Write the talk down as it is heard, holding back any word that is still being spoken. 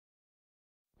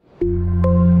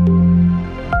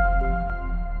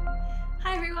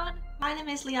my name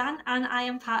is Leanne and I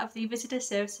am part of the Visitor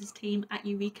Services team at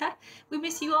Eureka. We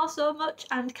miss you all so much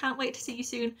and can't wait to see you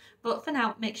soon, but for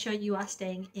now make sure you are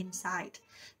staying inside.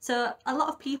 So a lot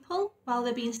of people, while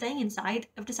they've been staying inside,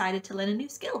 have decided to learn a new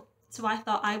skill. So I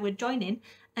thought I would join in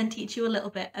and teach you a little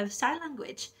bit of sign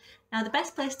language. Now the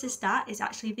best place to start is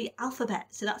actually the alphabet,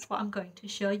 so that's what I'm going to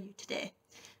show you today.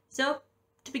 So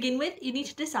to begin with, you need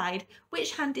to decide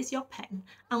which hand is your pen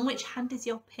and which hand is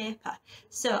your paper.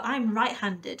 So I'm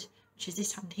right-handed, which is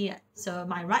this hand here. So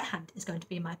my right hand is going to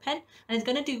be my pen and it's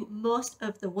going to do most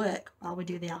of the work while we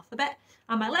do the alphabet.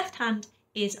 And my left hand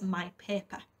is my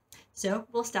paper. So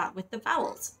we'll start with the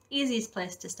vowels. Easiest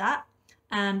place to start.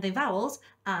 And the vowels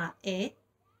are A,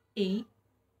 E,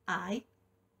 I,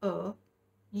 O,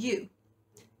 U.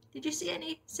 Did you see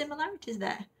any similarities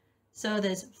there? So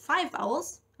there's 5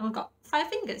 vowels and we've got 5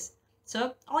 fingers.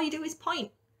 So all you do is point.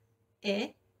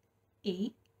 A,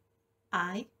 E,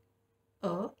 I,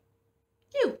 O,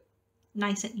 U.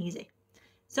 Nice and easy.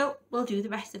 So we'll do the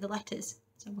rest of the letters.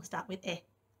 So we'll start with A,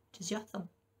 which is your thumb.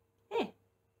 A.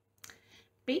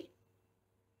 B.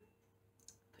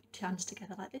 Put your 2 hands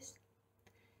together like this.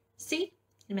 C.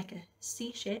 You make a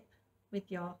C shape with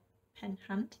your pen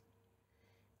hand.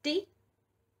 D.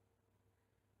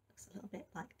 Looks a little bit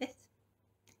like this.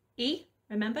 E.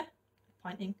 Remember, we're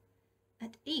pointing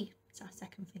at E. It's our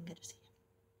second finger just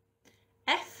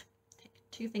here. F. Take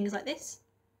 2 fingers like this.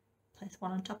 Place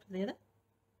one on top of the other.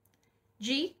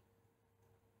 G.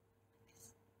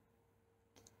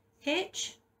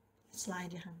 H.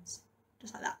 Slide your hands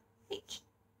just like that. H.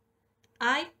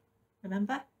 I.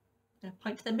 Remember, I'm going to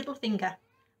point to the middle finger.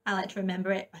 I like to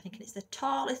remember it by thinking it's the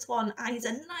tallest one. Eyes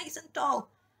are nice and tall.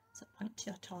 So point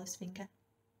to your tallest finger.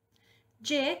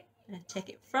 J. I'm going to take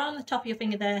it from the top of your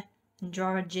finger there and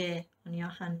draw a J on your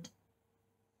hand.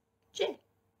 J.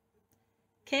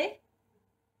 K.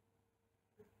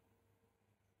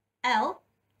 L.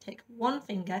 Take 1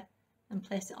 finger and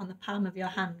place it on the palm of your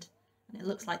hand and it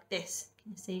looks like this.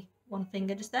 Can you see 1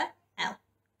 finger just there? L.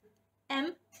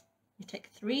 M. You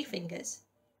take 3 fingers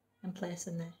and place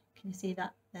them there. Can you see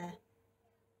that there?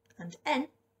 And N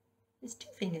is 2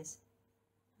 fingers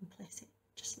and place it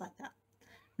just like that.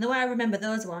 And the way I remember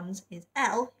those ones is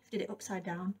L, if you did it upside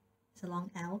down, it's a long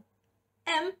L.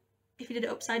 M, if you did it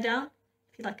upside down,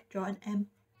 if you like draw an M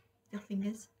with your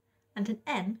fingers. And an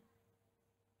N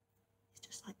is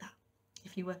just like that,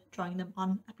 if you were drawing them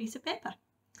on a piece of paper.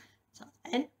 So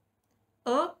that's N.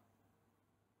 O,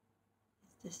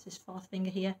 this 4th finger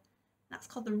here. That's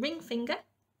called the ring finger.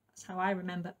 That's how I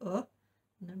remember O.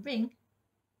 And the ring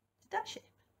is that shape.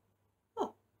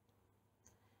 O.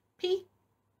 P.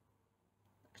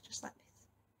 Looks just like this.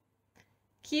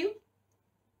 Q.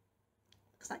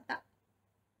 Looks like that.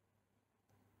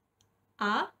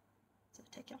 R. So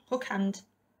take your hook hand,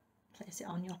 place it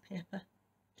on your paper,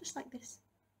 just like this.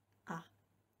 R.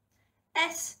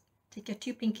 S. Take your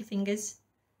 2 pinky fingers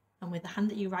and with the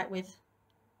hand that you write with,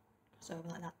 cross over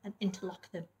like that and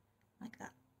interlock them like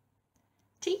that.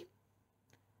 T.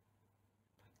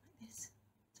 Like this,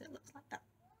 so it looks like that.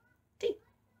 T.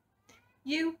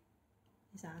 U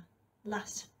is our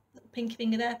last little pinky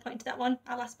finger there, pointing to that one,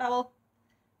 our last vowel.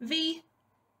 V.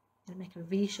 You're going to make a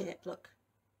V shape, look.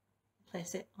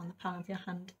 Place it on the palm of your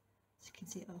hand so you can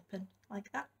see it open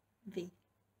like that. V.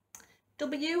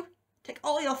 W. Take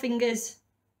all your fingers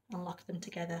and lock them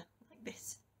together like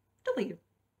this. W.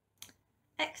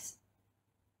 X.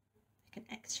 Make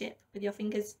an X shape with your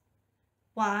fingers.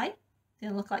 Y. It's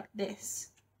going to look like this.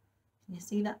 Can you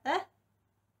see that there?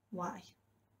 Y.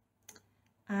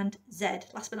 And Z.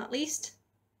 Last but not least,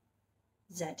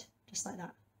 Z. Just like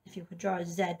that. If you could draw a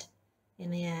Z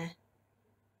in the air,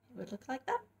 it would look like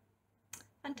that.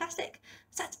 Fantastic.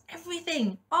 So that's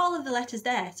everything. All of the letters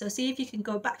there. So see if you can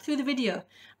go back through the video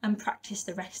and practice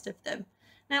the rest of them.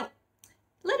 Now,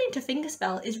 learning to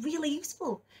fingerspell is really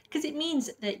useful because it means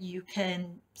that you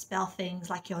can spell things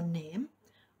like your name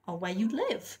or where you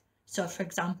live. So for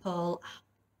example,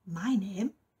 my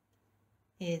name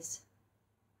is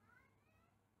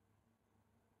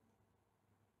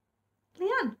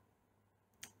Leanne.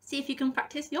 See if you can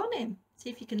practice your name. See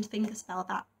if you can fingerspell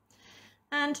that.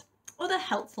 And other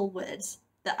helpful words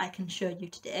that I can show you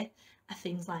today are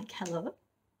things like hello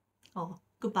or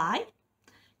goodbye,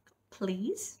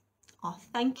 please or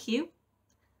thank you,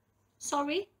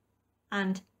 sorry,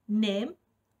 and name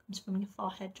comes from your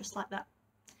forehead just like that.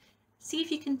 See if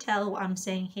you can tell what I'm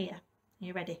saying here. Are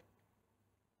you ready?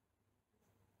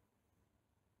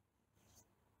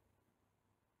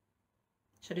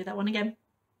 Should I do that one again?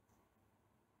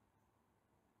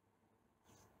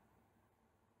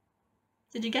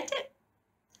 Did you get it?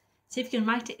 See if you can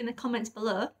write it in the comments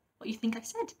below what you think I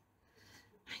said.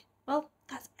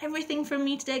 everything from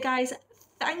me today, guys.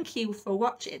 Thank you for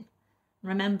watching.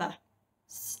 Remember,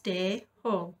 stay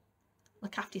home.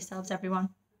 Look after yourselves, everyone.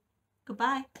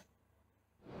 Goodbye.